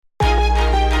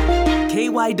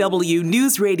KYW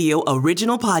News Radio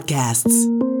original podcasts.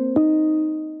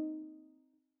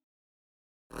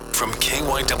 From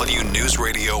KYW News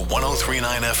Radio 103.9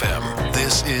 FM,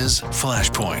 this is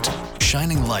Flashpoint,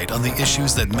 shining light on the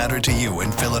issues that matter to you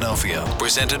in Philadelphia.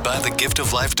 Presented by the Gift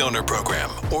of Life Donor Program.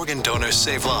 Organ donors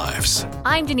save lives.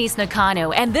 I'm Denise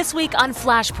Nakano, and this week on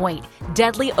Flashpoint,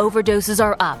 deadly overdoses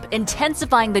are up,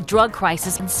 intensifying the drug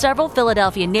crisis in several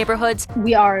Philadelphia neighborhoods.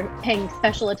 We are paying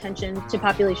special attention to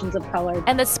populations of color.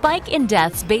 And the spike in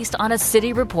deaths based on a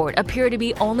city report appear to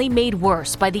be only made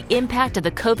worse by the impact of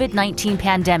the COVID-19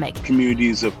 pandemic.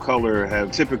 Communities of color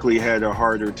have typically had a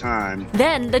harder time.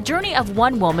 Then, the journey of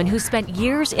one woman who spent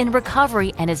years in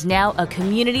recovery and is now a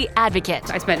community advocate.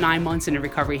 I spent 9 months in a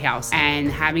recovery house, and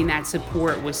having that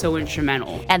support was so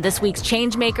instrumental. And this week's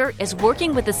Changemaker is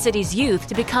working with the city's youth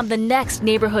to become the next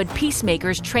neighborhood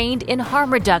peacemakers trained in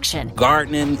harm reduction.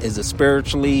 Gardening is a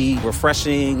spiritually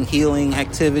refreshing, healing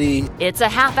activity. It's a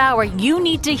half hour you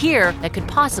need to hear that could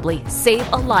possibly save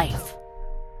a life.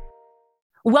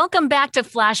 Welcome back to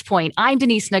Flashpoint. I'm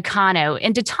Denise Nakano,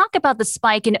 and to talk about the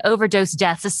spike in overdose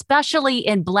deaths, especially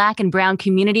in Black and Brown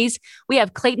communities, we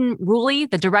have Clayton Ruley,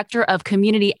 the Director of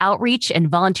Community Outreach and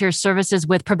Volunteer Services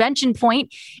with Prevention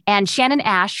Point, and Shannon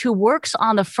Ash, who works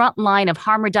on the front line of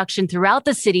harm reduction throughout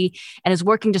the city and is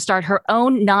working to start her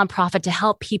own nonprofit to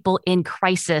help people in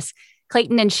crisis.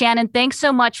 Clayton and Shannon, thanks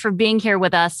so much for being here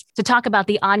with us to talk about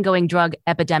the ongoing drug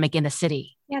epidemic in the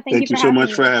city. Yeah, Thank you so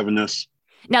much for having us.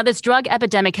 Now, this drug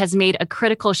epidemic has made a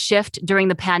critical shift during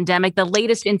the pandemic. The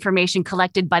latest information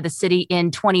collected by the city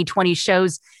in 2020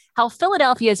 shows how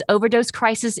Philadelphia's overdose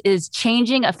crisis is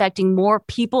changing, affecting more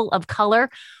people of color.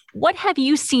 What have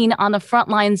you seen on the front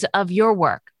lines of your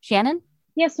work? Shannon?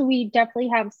 Yeah, so we definitely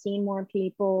have seen more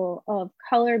people of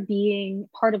color being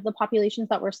part of the populations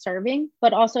that we're serving,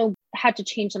 but also had to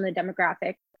change some of the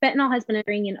demographic. Fentanyl has been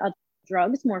occurring in other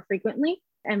drugs more frequently,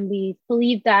 and we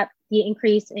believe that the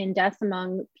increase in deaths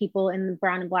among people in the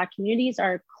brown and Black communities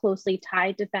are closely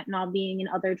tied to fentanyl being in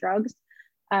other drugs,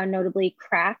 notably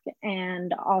crack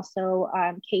and also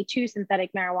K2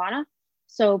 synthetic marijuana.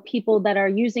 So people that are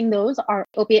using those are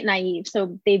opiate naive.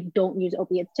 So they don't use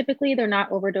opiates. Typically, they're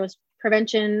not overdose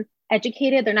prevention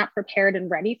educated. They're not prepared and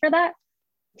ready for that.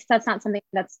 So that's not something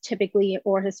that's typically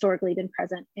or historically been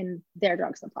present in their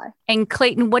drug supply. And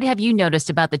Clayton, what have you noticed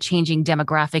about the changing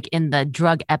demographic in the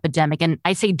drug epidemic? And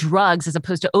I say drugs as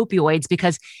opposed to opioids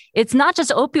because it's not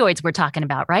just opioids we're talking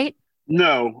about, right?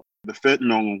 No, the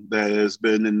fentanyl that has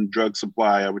been in drug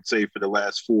supply, I would say for the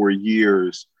last 4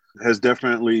 years, has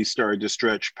definitely started to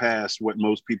stretch past what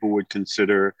most people would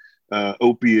consider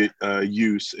opiate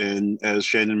use. And as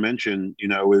Shannon mentioned,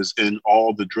 is in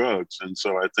all the drugs. And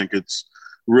so I think it's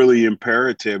really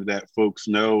imperative that folks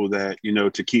know that,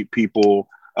 to keep people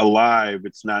alive,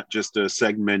 it's not just a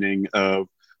segmenting of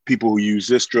people who use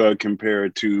this drug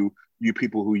compared to you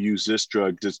people who use this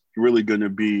drug. Just really going to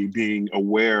be being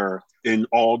aware in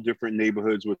all different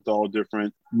neighborhoods with all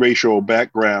different racial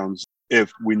backgrounds.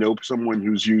 If we know someone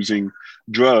who's using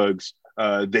drugs,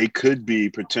 they could be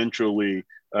potentially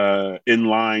in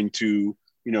line to,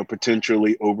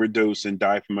 potentially overdose and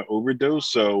die from an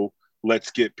overdose. So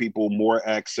let's get people more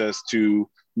access to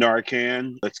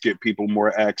Narcan. Let's get people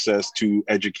more access to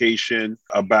education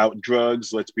about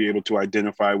drugs. Let's be able to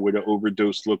identify what an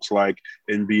overdose looks like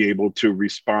and be able to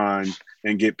respond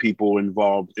and get people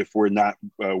involved if we're not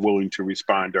willing to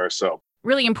respond ourselves.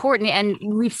 Really important. And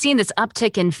we've seen this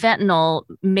uptick in fentanyl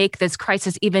make this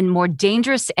crisis even more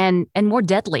dangerous and more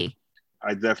deadly.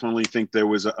 I definitely think there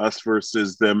was a us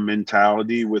versus them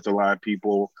mentality with a lot of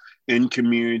people in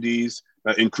communities,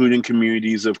 including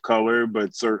communities of color,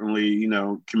 but certainly,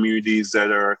 communities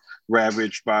that are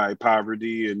ravaged by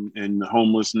poverty and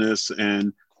homelessness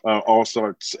and all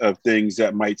sorts of things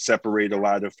that might separate a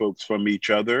lot of folks from each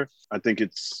other. I think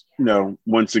it's,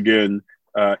 once again,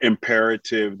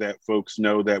 imperative that folks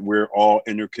know that we're all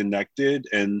interconnected.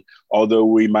 And although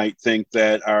we might think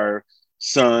that our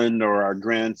son or our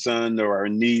grandson or our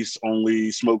niece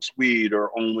only smokes weed or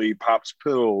only pops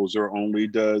pills or only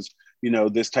does,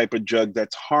 this type of drug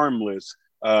that's harmless,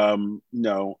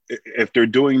 if they're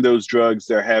doing those drugs,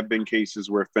 there have been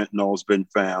cases where fentanyl has been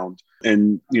found.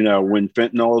 And, when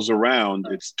fentanyl is around,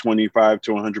 it's 25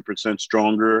 to 100%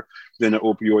 stronger than an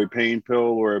opioid pain pill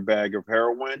or a bag of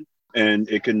heroin. And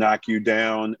it can knock you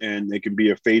down and it can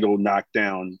be a fatal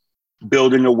knockdown.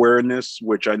 Building awareness,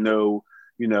 which I know,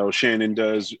 Shannon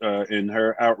does in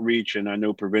her outreach, and I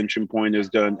know Prevention Point has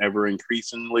done ever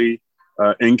increasingly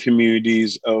in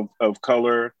communities of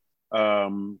color.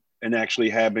 and actually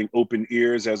having open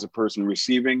ears as a person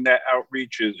receiving that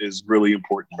outreach is really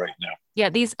important right now. Yeah,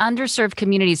 these underserved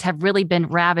communities have really been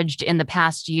ravaged in the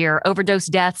past year. Overdose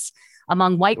deaths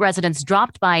among white residents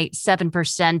dropped by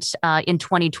 7% in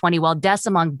 2020, while deaths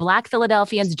among Black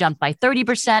Philadelphians jumped by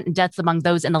 30%, and deaths among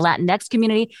those in the Latinx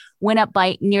community went up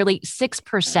by nearly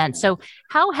 6%. So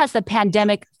how has the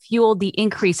pandemic fueled the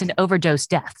increase in overdose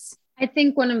deaths? I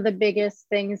think one of the biggest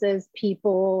things is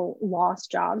people lost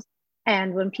jobs.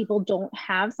 And when people don't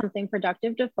have something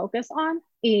productive to focus on,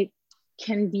 it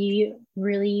can be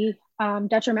really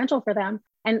detrimental for them.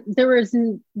 And there was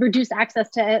reduced access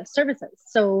to services.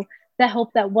 So the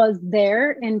help that was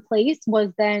there in place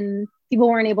was then people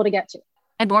weren't able to get to.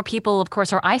 And more people, of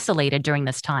course, are isolated during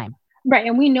this time. Right.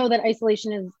 And we know that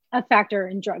isolation is a factor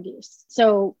in drug use.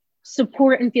 So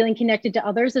support and feeling connected to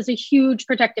others is a huge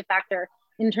protective factor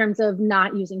in terms of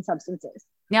not using substances.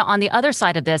 Now, on the other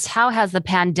side of this, how has the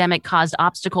pandemic caused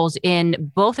obstacles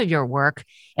in both of your work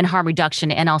in harm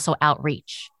reduction and also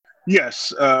outreach?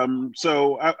 Yes.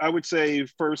 So I would say,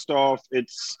 first off,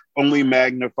 it's only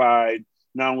magnified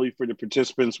not only for the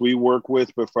participants we work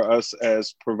with, but for us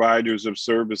as providers of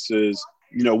services,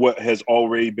 what has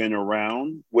already been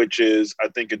around, which is, I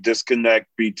think, a disconnect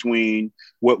between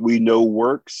what we know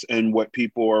works and what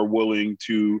people are willing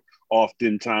to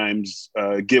oftentimes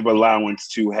give allowance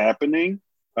to happening.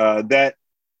 That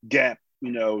gap,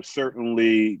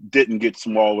 certainly didn't get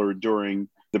smaller during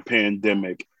the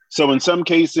pandemic. So in some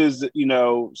cases,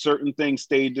 certain things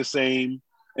stayed the same.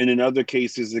 And in other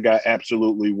cases, it got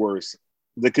absolutely worse.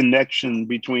 The connection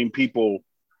between people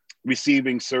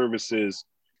receiving services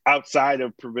outside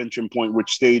of Prevention Point,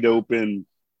 which stayed open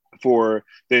for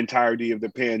the entirety of the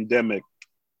pandemic,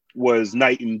 was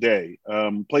night and day.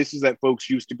 Places that folks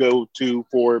used to go to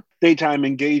for daytime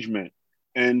engagement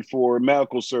and for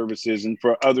medical services and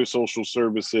for other social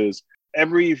services.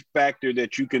 Every factor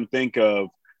that you can think of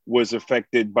was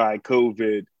affected by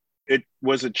COVID. It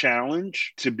was a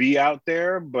challenge to be out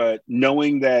there, but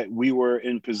knowing that we were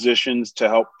in positions to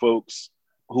help folks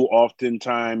who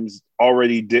oftentimes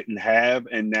already didn't have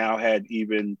and now had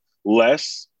even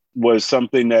less was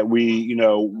something that we,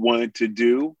 wanted to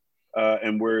do.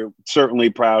 And we're certainly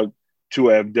proud to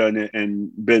have done it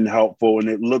and been helpful. And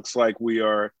it looks like we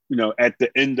are, at the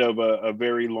end of a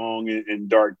very long and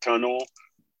dark tunnel.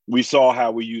 We saw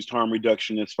how we used harm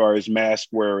reduction as far as mask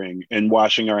wearing and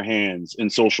washing our hands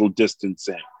and social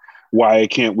distancing. Why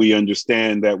can't we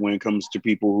understand that when it comes to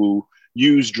people who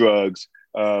use drugs,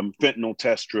 fentanyl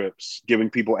test strips, giving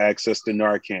people access to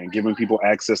Narcan, giving people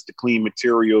access to clean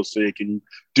materials so they can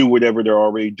do whatever they're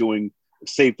already doing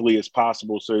safely as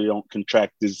possible so they don't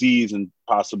contract disease and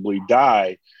possibly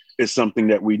die, is something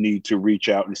that we need to reach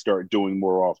out and start doing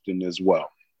more often as well.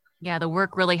 Yeah, the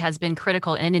work really has been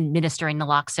critical in administering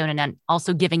naloxone and then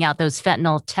also giving out those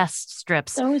fentanyl test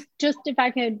strips. So just if I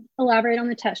could elaborate on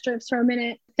the test strips for a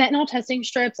minute. Fentanyl testing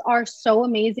strips are so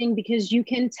amazing because you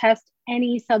can test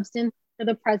any substance for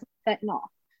the presence of fentanyl.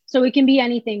 So it can be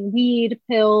anything, weed,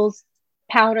 pills,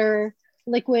 powder,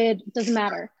 liquid, doesn't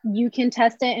matter. You can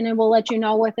test it and it will let you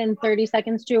know within 30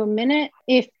 seconds to a minute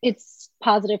if it's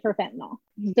positive for fentanyl.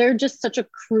 They're just such a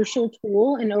crucial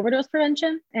tool in overdose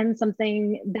prevention and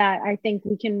something that I think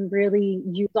we can really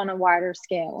use on a wider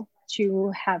scale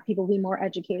to have people be more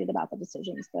educated about the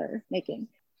decisions they're making.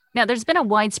 Now, there's been a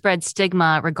widespread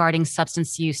stigma regarding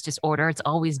substance use disorder. It's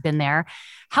always been there.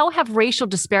 How have racial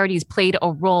disparities played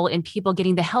a role in people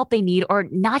getting the help they need or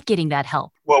not getting that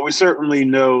help? Well, we certainly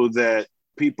know that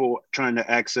people trying to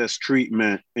access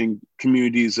treatment in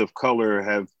communities of color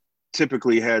have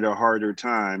typically had a harder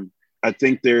time. I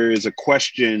think there is a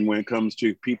question when it comes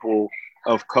to people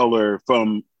of color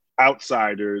from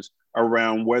outsiders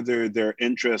around whether their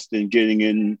interest in getting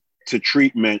into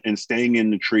treatment and staying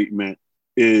in the treatment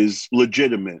is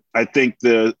legitimate. I think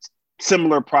the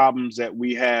similar problems that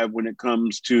we have when it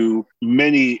comes to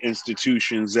many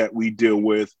institutions that we deal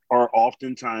with are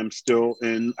oftentimes still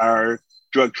in our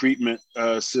drug treatment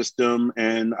system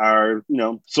and our,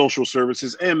 social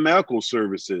services and medical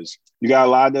services. You got a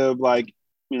lot of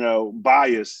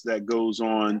bias that goes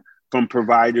on from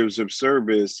providers of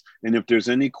service. And if there's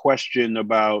any question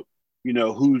about,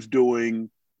 who's doing,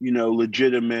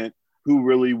 legitimate, who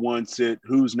really wants it,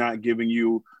 who's not giving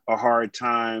you a hard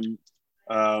time,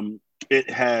 it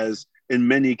has in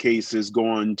many cases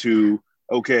gone to,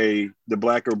 okay, the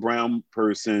Black or brown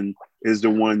person is the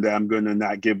one that I'm going to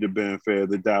not give the benefit of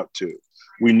the doubt to.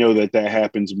 We know that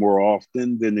happens more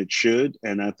often than it should.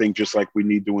 And I think just like we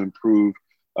need to improve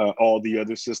all the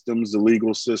other systems, the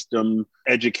legal system,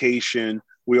 education,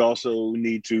 we also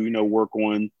need to, work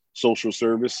on social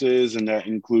services, and that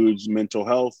includes mental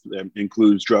health, that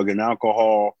includes drug and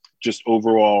alcohol, just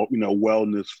overall,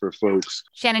 wellness for folks.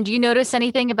 Shannon, do you notice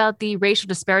anything about the racial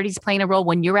disparities playing a role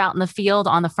when you're out in the field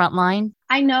on the front line?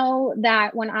 I know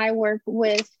that when I work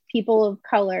with people of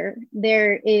color,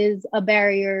 there is a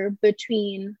barrier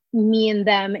between me and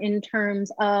them in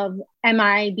terms of, am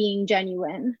I being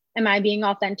genuine? Am I being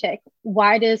authentic?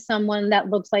 Why does someone that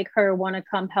looks like her want to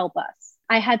come help us?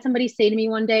 I had somebody say to me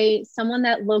one day, someone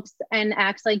that looks and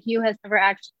acts like you has never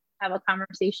actually have a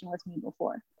conversation with me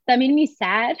before. That made me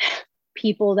sad.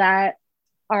 People that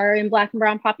are in Black and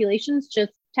brown populations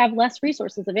just have less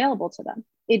resources available to them.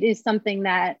 It is something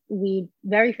that we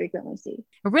very frequently see.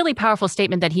 A really powerful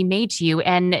statement that he made to you,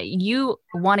 and you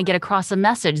want to get across a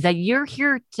message that you're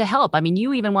here to help. I mean,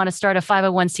 you even want to start a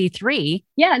 501c3.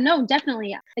 Yeah, no,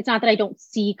 definitely. It's not that I don't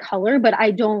see color, but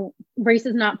race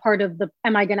is not part of the,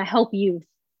 am I going to help you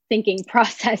thinking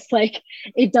process? Like,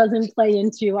 it doesn't play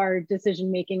into our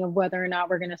decision-making of whether or not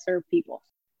we're going to serve people.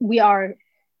 We are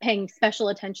paying special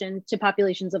attention to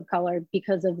populations of color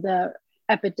because of the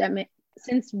epidemic.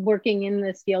 Since working in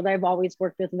this field, I've always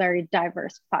worked with very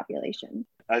diverse populations.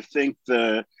 I think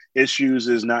the issues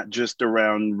is not just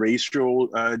around racial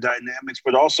dynamics,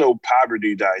 but also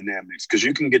poverty dynamics, because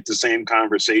you can get the same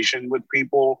conversation with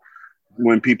people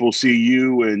when people see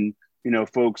you and,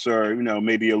 folks are,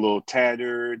 maybe a little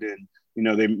tattered and,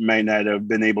 they might not have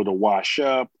been able to wash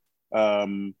up.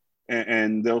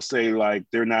 And they'll say like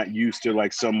they're not used to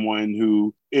like someone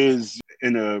who is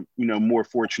in a more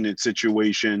fortunate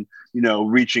situation,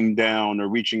 reaching down or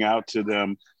reaching out to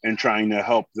them and trying to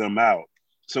help them out.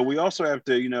 So we also have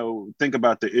to think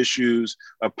about the issues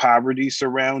of poverty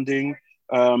surrounding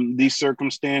these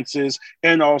circumstances,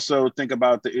 and also think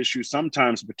about the issue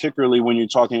sometimes, particularly when you're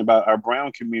talking about our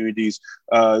brown communities,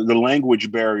 the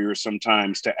language barriers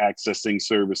sometimes to accessing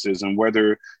services and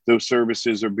whether those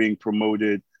services are being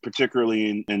promoted,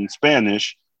 particularly in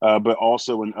Spanish, but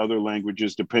also in other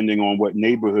languages, depending on what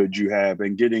neighborhood you have,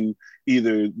 and getting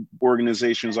either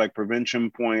organizations like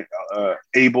Prevention Point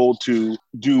able to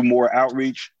do more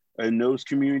outreach in those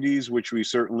communities, which we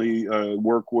certainly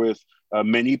work with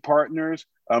many partners,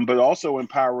 but also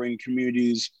empowering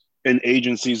communities and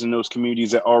agencies in those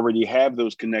communities that already have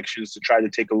those connections to try to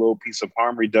take a little piece of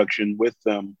harm reduction with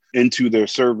them into their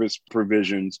service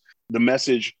provisions. The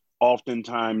message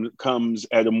oftentimes comes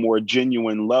at a more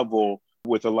genuine level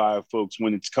with a lot of folks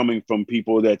when it's coming from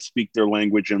people that speak their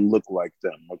language and look like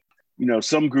them.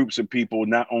 Some groups of people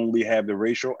not only have the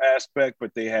racial aspect,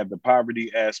 but they have the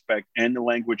poverty aspect and the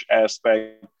language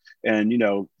aspect. And,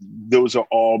 those are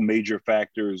all major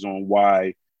factors on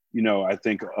why, I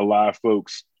think a lot of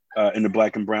folks in the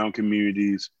Black and brown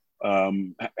communities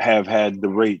have had the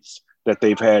rates that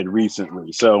they've had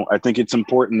recently. So I think it's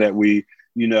important that we,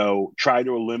 try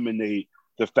to eliminate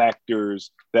the factors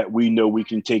that we know we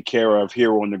can take care of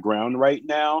here on the ground right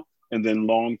now, and then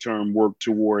long-term work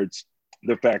towards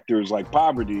the factors like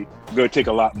poverty. Going to take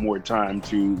a lot more time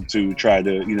to try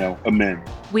to, amend.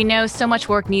 We know so much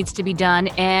work needs to be done,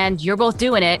 and you're both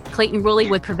doing it. Clayton Rulli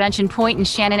with Prevention Point and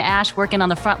Shannon Ash working on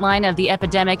the front line of the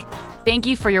epidemic. Thank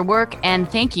you for your work, and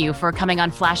thank you for coming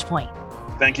on Flashpoint.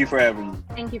 Thank you for having me.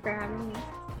 Thank you for having me.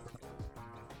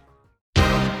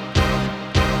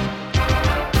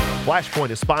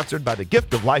 Flashpoint is sponsored by the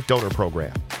Gift of Life Donor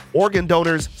Program. Organ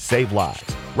donors save lives.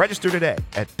 Register today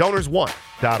at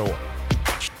donorsone.org.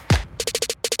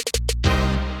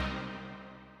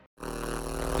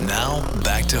 Now,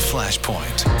 back to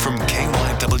Flashpoint from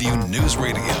KYW News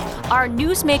Radio. Our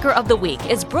newsmaker of the week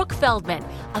is Brooke Feldman,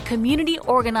 a community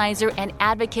organizer and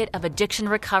advocate of addiction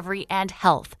recovery and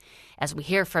health. As we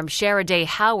hear from Shara Day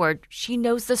Howard, she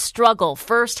knows the struggle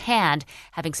firsthand,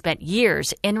 having spent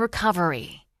years in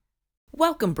recovery.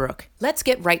 Welcome, Brooke. Let's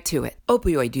get right to it.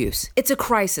 Opioid use. It's a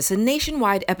crisis, a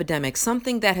nationwide epidemic,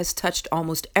 something that has touched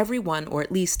almost everyone, or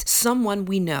at least someone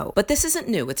we know. But this isn't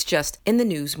new, it's just in the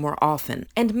news more often.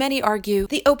 And many argue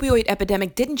the opioid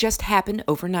epidemic didn't just happen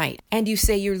overnight. And you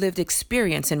say your lived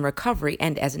experience in recovery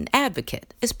and as an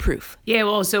advocate is proof. Yeah,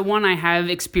 well, so one, I have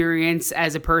experience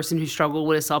as a person who struggled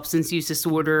with a substance use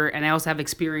disorder, and I also have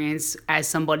experience as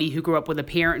somebody who grew up with a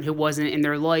parent who wasn't in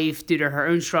their life due to her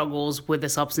own struggles with a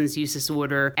substance use disorder.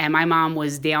 And my mom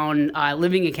was down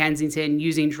living in Kensington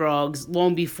using drugs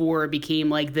long before it became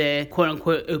like the quote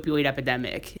unquote opioid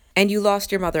epidemic. And you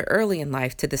lost your mother early in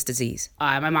life to this disease.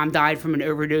 My mom died from an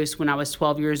overdose when I was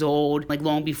 12 years old. Like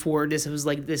long before this, it was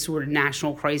like this sort of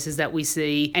national crisis that we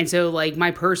see. And so like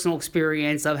my personal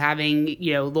experience of having,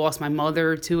 lost my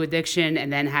mother to addiction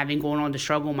and then having gone on to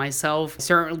struggle myself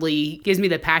certainly gives me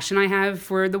the passion I have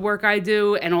for the work I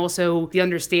do. And also the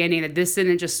understanding that this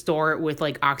didn't just start with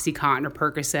like Oxycontin or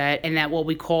Percocet, and that what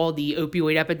we call the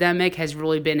opioid epidemic has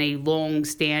really been a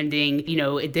long-standing,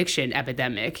 addiction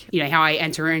epidemic. How I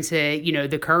enter into,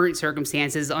 the current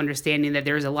circumstances, understanding that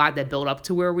there's a lot that built up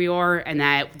to where we are, and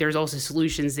that there's also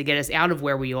solutions to get us out of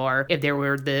where we are if there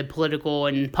were the political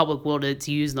and public will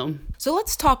to use them. So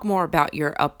let's talk more about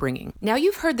your upbringing. Now,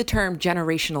 you've heard the term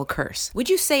generational curse. Would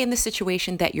you say in this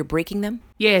situation that you're breaking them?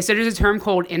 Yeah, so there's a term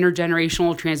called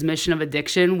intergenerational transmission of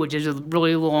addiction, which is a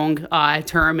really long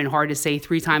term and hard to say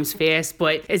 3 times fast,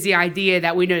 but it's the idea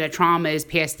that we know that trauma is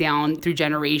passed down through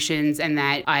generations, and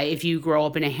that if you grow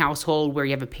up in a household where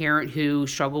you have a parent who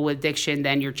struggled with addiction,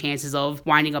 then your chances of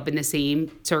winding up in the same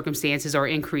circumstances are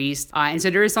increased. And so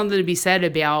there is something to be said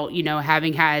about,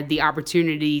 having had the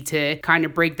opportunity to kind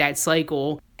of break that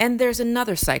cycle. And there's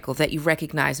another cycle that you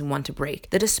recognize and want to break: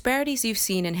 the disparities you've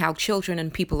seen in how children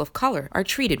and people of color are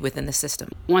treated within the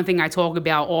system. One thing I talk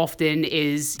about often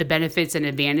is the benefits and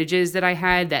advantages that I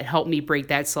had that helped me break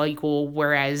that cycle,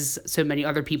 whereas so many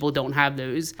other people don't have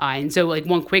those. And so like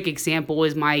one quick example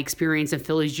is my experience in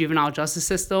Philly's juvenile justice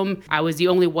system. I was the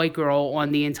only white girl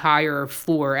on the entire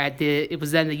floor it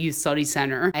was then the Youth Study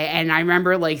Center. And I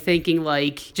remember like thinking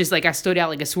just I stood out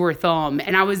like a sore thumb.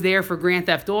 And I was there for Grand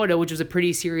Theft Auto, which was a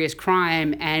pretty serious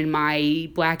crime, and my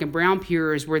black and brown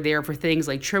peers were there for things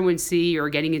like truancy or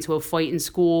getting into a fight in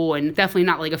school, and definitely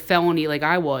not like a felony like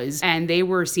I was. And they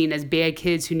were seen as bad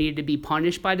kids who needed to be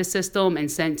punished by the system and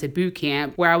sent to boot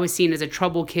camp, where I was seen as a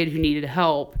troubled kid who needed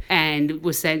help and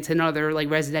was sent to another like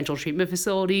residential treatment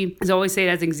facility. As I always say,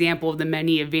 that's an example of the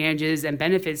many advantages and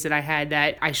benefits that I had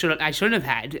that I shouldn't have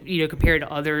had, compared to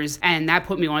others. And that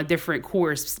put me on a different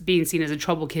course, being seen as a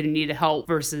troubled kid who needed help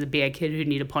versus a bad kid who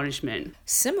needed punishment.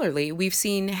 Similarly, we've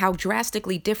seen how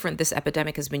drastically different this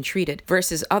epidemic has been treated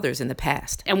versus others in the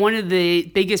past. And one of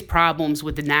the biggest problems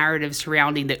with the narrative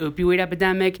surrounding the opioid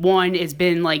epidemic, one, it's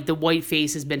been like the white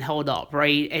face has been held up,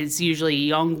 right? It's usually a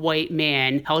young white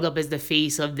man held up as the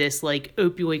face of this like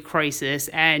opioid crisis.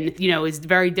 And, it's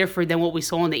very different than what we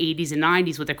saw in the 80s and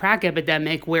 90s with the crack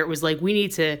epidemic, where it was like, we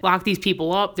need to lock these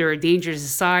people up. They're a danger to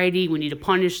society. We need to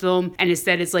punish them. And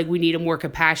instead, it's like, we need a more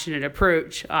compassionate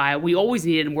approach. We always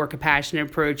needed a more compassionate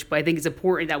approach, but I think it's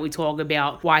important that we talk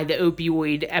about why the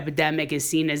opioid epidemic is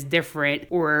seen as different,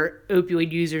 or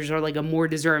opioid users are like a more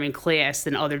deserving class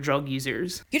than other drug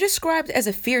users. You're described as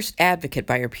a fierce advocate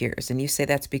by your peers, and you say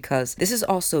that's because this is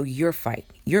also your fight,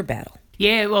 your battle.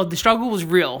 Yeah, well, the struggle was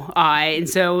real. And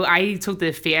so I took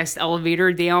the fast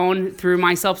elevator down through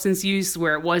my substance use,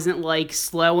 where it wasn't like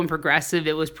slow and progressive.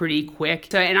 It was pretty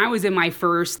quick. And I was in my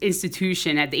first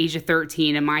institution at the age of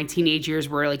 13, and my teenage years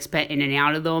were like spent in and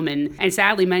out of them. And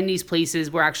sadly, many of these places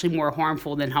were actually more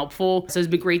harmful than helpful. So it's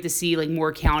been great to see like more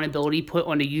accountability put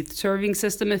on a youth serving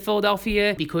system in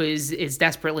Philadelphia, because it's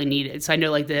desperately needed. So I know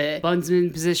like the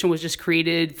ombudsman position was just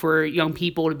created for young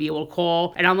people to be able to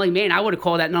call. And I'm like, man, I would have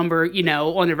called that number,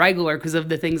 on the regular because of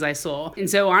the things I saw. And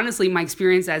so honestly, my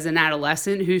experience as an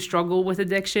adolescent who struggled with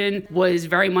addiction was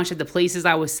very much at the places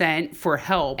I was sent for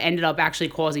help ended up actually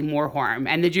causing more harm.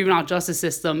 And the juvenile justice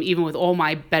system, even with all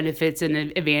my benefits and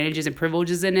advantages and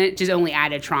privileges in it, just only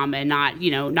added trauma and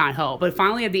not help. But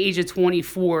finally at the age of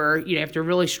 24, after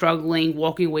really struggling,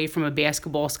 walking away from a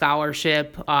basketball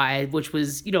scholarship, which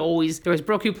was, always, there was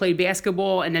Brooke who played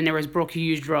basketball, and then there was Brooke who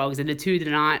used drugs, and the two did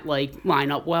not line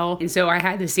up well. And so I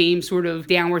had the same sort of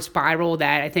downward spiral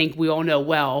that I think we all know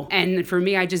well. And for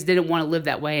me, I just didn't want to live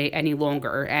that way any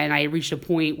longer. And I reached a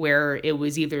point where it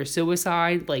was either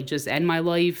suicide, just end my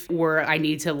life, or I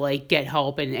need to get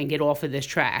help and get off of this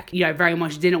track. I very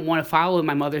much didn't want to follow in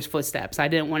my mother's footsteps. I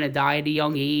didn't want to die at a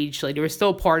young age. There was still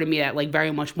a part of me that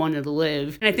very much wanted to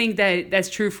live. And I think that that's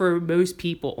true for most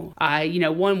people.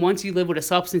 Once you live with a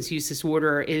substance use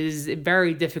disorder, is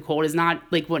very difficult. It's not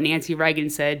like what Nancy Reagan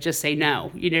said, just say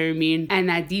no. You know what I mean? And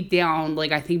that deep down,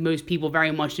 I think most people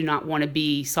very much do not want to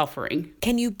be suffering.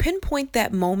 Can you pinpoint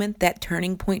that moment, that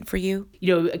turning point for you?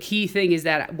 A key thing is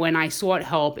that when I sought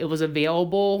help, it was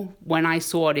available when I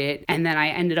sought it, and then I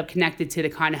ended up connected to the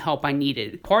kind of help I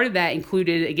needed. Part of that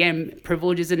included, again,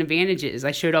 privileges and advantages.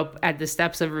 I showed up at the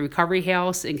steps of a recovery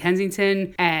house in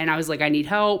Kensington, and I was like, I need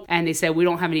help. And they said, we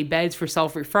don't have any beds for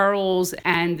self-referrals.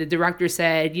 And the director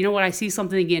said, you know what, I see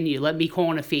something in you. Let me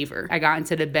call in a favor. I got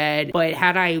into the bed, but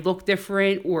had I looked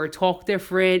different or talk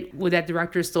different? Would that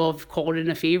director still have called in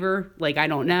a favor? Like, I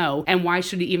don't know. And why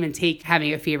should it even take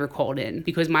having a favor called in?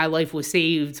 Because my life was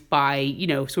saved by,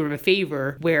 sort of a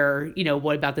favor where,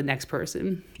 what about the next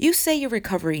person? You say your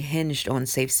recovery hinged on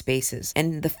safe spaces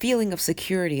and the feeling of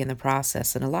security in the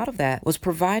process. And a lot of that was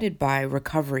provided by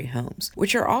recovery homes,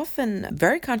 which are often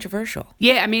very controversial.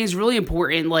 Yeah, I mean, it's really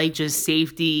important, like just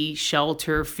safety,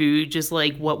 shelter, food, just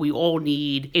like what we all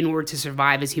need in order to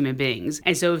survive as human beings.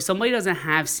 And so if somebody doesn't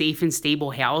have safe and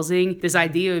stable housing, this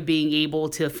idea of being able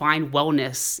to find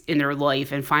wellness in their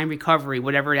life and find recovery,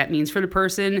 whatever that means for the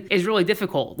person, is really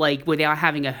difficult, like without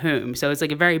having a home. So it's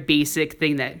like a very basic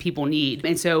thing that people need.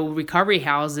 And so recovery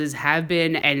houses have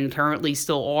been and currently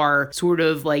still are sort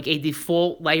of like a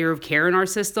default layer of care in our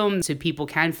system, so people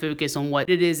can focus on what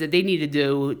it is that they need to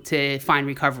do to find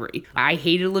recovery. I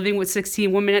hated living with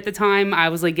 16 women at the time. I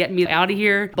was like, get me out of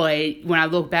here. But when I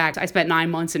look back, I spent 9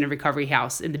 months in a recovery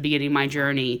house in the beginning of my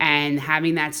journey, and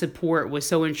having that support was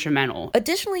so instrumental.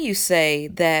 Additionally, you say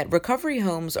that recovery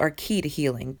homes are key to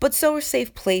healing, but so are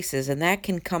safe places, and that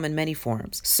can come in many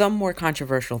forms, some more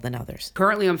controversial than others.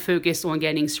 Currently, I'm focused on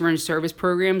getting syringe service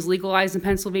programs legalized in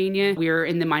Pennsylvania. We are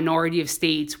in the minority of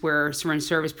states where syringe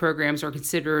service programs are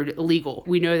considered illegal.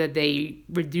 We know that they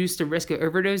reduce the risk of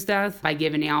overdose death by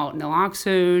giving out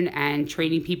naloxone and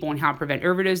training people on how to prevent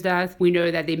overdose death. We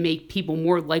know that they make people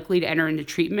more likely to enter into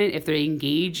treatment if they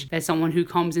engage, that someone who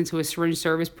comes into a syringe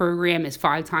service program is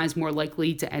 5 times more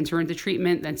likely to enter into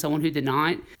treatment than someone who did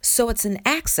not. So it's an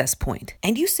access point.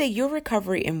 And you say your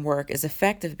recovery in work is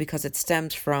effective because it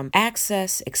stems from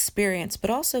access, experience, but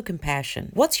also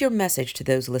compassion. What's your message to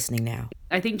those listening now?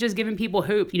 I think just giving people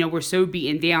hope. We're so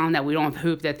beaten down that we don't have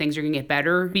hope that things are going to get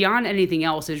better. Beyond anything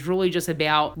else, it's really just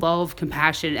about love,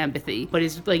 compassion, empathy. But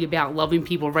it's like about loving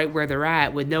people right where they're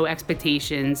at with no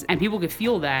expectations. And people can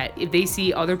feel that. If they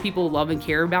see other people love and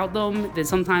care about them, then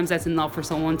sometimes that's enough for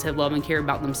someone to love and care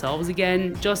about themselves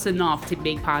again. Just enough to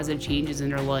make positive changes in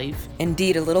their life.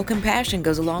 Indeed, a little compassion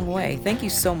goes a long way. Thank you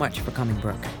so much for coming,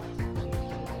 Brooke.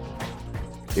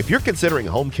 If you're considering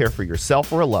home care for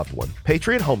yourself or a loved one,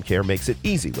 Patriot Home Care makes it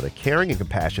easy with a caring and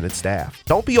compassionate staff.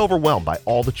 Don't be overwhelmed by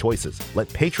all the choices. Let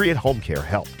Patriot Home Care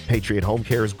help. Patriot Home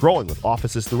Care is growing with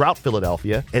offices throughout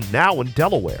Philadelphia and now in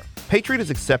Delaware. Patriot is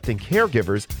accepting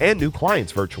caregivers and new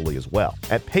clients virtually as well.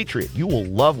 At Patriot, you will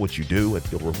love what you do and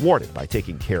feel rewarded by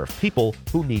taking care of people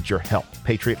who need your help.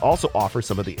 Patriot also offers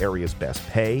some of the area's best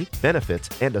pay, benefits,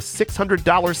 and a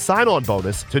 $600 sign-on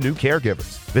bonus to new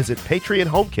caregivers. Visit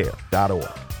patriothomecare.org.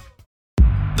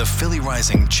 The Philly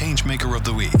Rising Changemaker of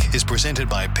the Week is presented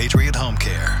by Patriot Home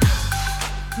Care.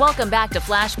 Welcome back to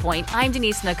Flashpoint. I'm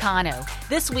Denise Nakano.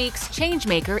 This week's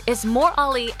Changemaker is More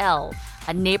Ali El,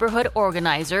 a neighborhood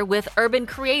organizer with Urban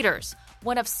Creators,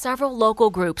 one of several local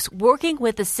groups working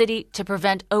with the city to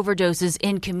prevent overdoses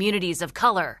in communities of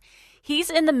color. He's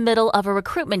in the middle of a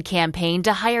recruitment campaign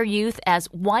to hire youth as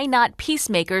Why Not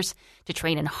Peacemakers to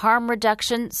train in harm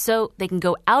reduction so they can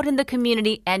go out in the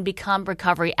community and become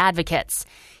recovery advocates.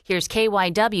 Here's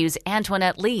KYW's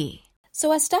Antoinette Lee.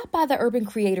 So I stopped by the Urban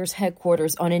Creators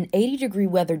headquarters on an 80-degree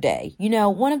weather day.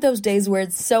 One of those days where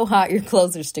it's so hot your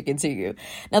clothes are sticking to you.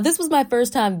 Now, this was my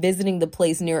first time visiting the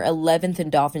place near 11th and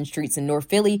Dolphin Streets in North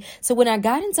Philly. So when I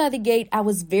got inside the gate, I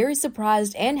was very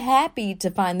surprised and happy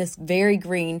to find this very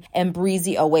green and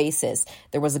breezy oasis.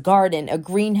 There was a garden, a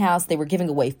greenhouse. They were giving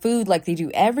away food like they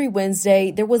do every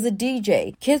Wednesday. There was a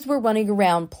DJ. Kids were running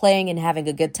around playing and having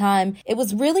a good time. It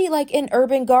was really like an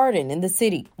urban garden in the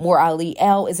city. More Ali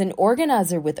El is an organizer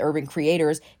with Urban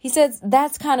Creators. He says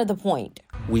that's kind of the point.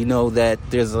 We know that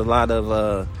there's a lot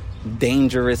of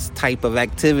dangerous type of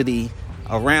activity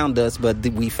around us, but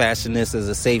we fashion this as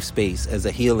a safe space, as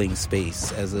a healing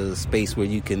space, as a space where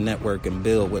you can network and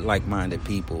build with like-minded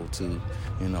people to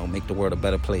make the world a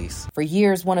better place. For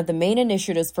years, one of the main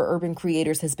initiatives for Urban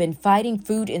Creators has been fighting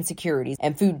food insecurities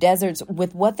and food deserts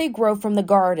with what they grow from the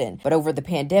garden. But over the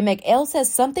pandemic, El says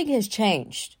something has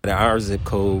changed. Our zip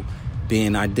code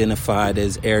being identified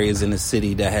as areas in the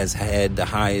city that has had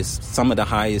some of the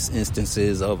highest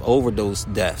instances of overdose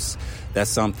deaths. That's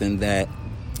something that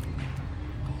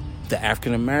the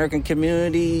African American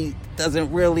community doesn't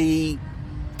really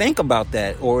think about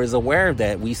that or is aware of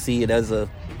that. We see it as a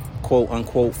quote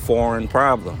unquote foreign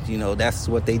problem. That's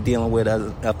what they're dealing with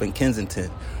up in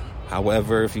Kensington.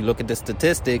 However, if you look at the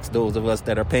statistics, those of us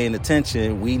that are paying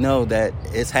attention, we know that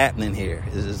it's happening here.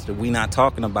 It's just that we're not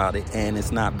talking about it, and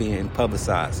it's not being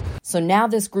publicized. So now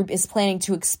this group is planning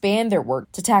to expand their work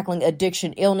to tackling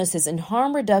addiction, illnesses, and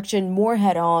harm reduction more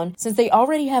head-on, since they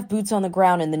already have boots on the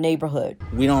ground in the neighborhood.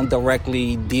 We don't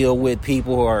directly deal with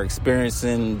people who are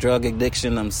experiencing drug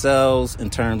addiction themselves in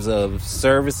terms of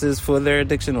services for their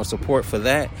addiction or support for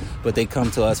that, but they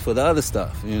come to us for the other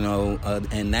stuff,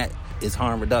 and that is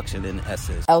harm reduction in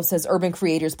essence. Elle says urban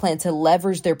creators plan to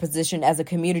leverage their position as a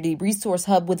community resource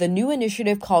hub with a new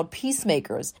initiative called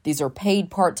Peacemakers. These are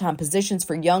paid part-time positions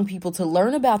for young people to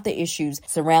learn about the issues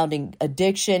surrounding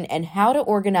addiction and how to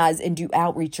organize and do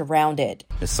outreach around it.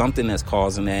 There's something that's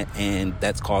causing that, and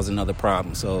that's causing other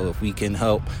problems. So if we can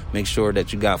help make sure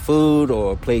that you got food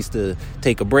or a place to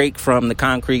take a break from the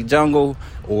concrete jungle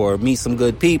or meet some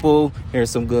good people, hear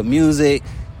some good music,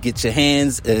 get your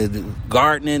hands.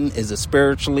 Gardening is a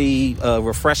spiritually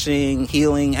refreshing,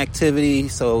 healing activity.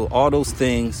 So all those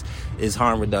things is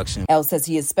harm reduction. Elle says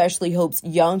he especially hopes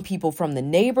young people from the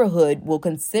neighborhood will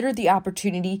consider the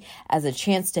opportunity as a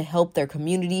chance to help their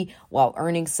community while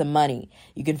earning some money.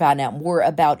 You can find out more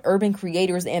about urban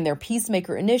creators and their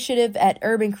Peacemaker initiative at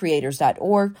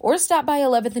urbancreators.org or stop by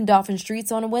 11th and Dolphin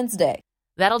Streets on a Wednesday.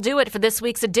 That'll do it for this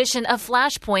week's edition of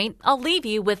Flashpoint. I'll leave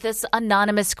you with this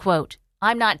anonymous quote.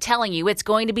 I'm not telling you it's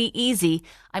going to be easy.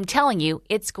 I'm telling you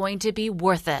it's going to be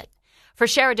worth it. For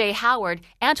Sheriday Howard,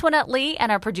 Antoinette Lee,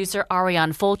 and our producer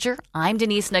Ariane Fulcher, I'm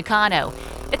Denise Nakano.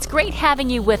 It's great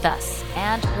having you with us.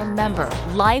 And remember,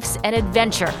 life's an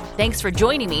adventure. Thanks for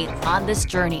joining me on this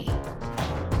journey.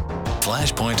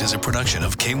 Flashpoint is a production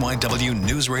of KYW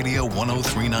News Radio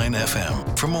 103.9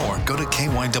 FM. For more, go to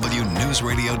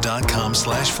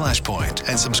kywnewsradio.com/flashpoint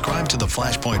and subscribe to the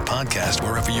Flashpoint podcast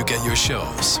wherever you get your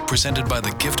shows. Presented by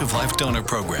the Gift of Life Donor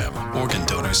Program. Organ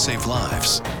donors save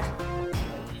lives.